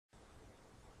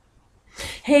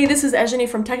Hey, this is Eyenie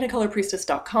from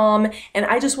technicolorpriestess.com, and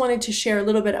I just wanted to share a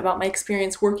little bit about my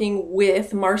experience working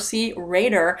with Marcey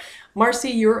Rader.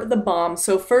 Marcey, you're the bomb.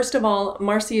 So first of all,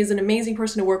 Marcey is an amazing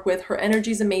person to work with. Her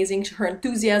energy is amazing. Her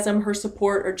enthusiasm, her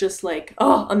support are just like,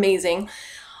 oh, amazing.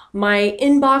 My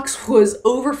inbox was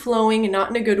overflowing and not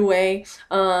in a good way.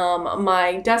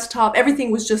 My desktop,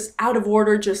 everything was just out of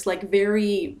order, just like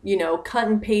very, cut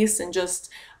and paste and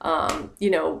just,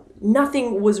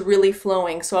 nothing was really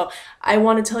flowing. So I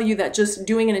want to tell you that just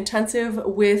doing an intensive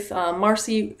with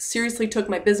Marcey seriously took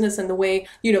my business and the way,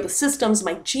 the systems,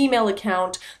 my Gmail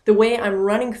account, the way I'm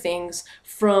running things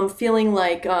from feeling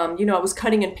like, I was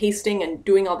cutting and pasting and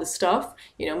doing all this stuff,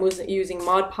 using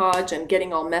Mod Podge and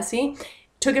getting all messy.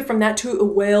 Took it from that to a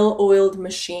well-oiled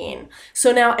machine.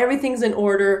 So now everything's in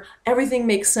order, everything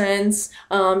makes sense.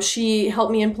 She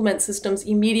helped me implement systems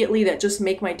immediately that just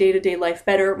make my day-to-day life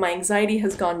better. My anxiety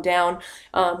has gone down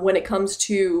when it comes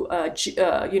to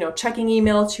checking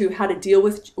email, to how to deal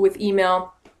with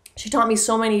email. She taught me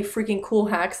so many freaking cool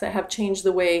hacks that have changed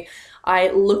the way I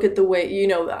look at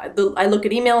I look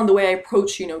at email and the way I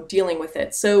approach, dealing with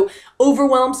it. So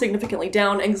overwhelm significantly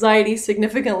down, anxiety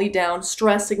significantly down,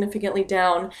 stress significantly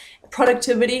down,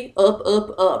 productivity up,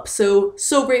 up, up. So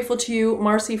grateful to you,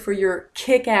 Marcey, for your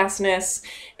kick-assness,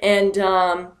 and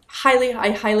I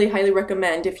highly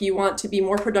recommend if you want to be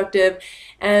more productive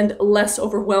and less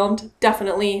overwhelmed.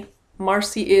 Definitely,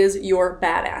 Marcey is your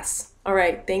badass. All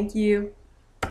right, thank you.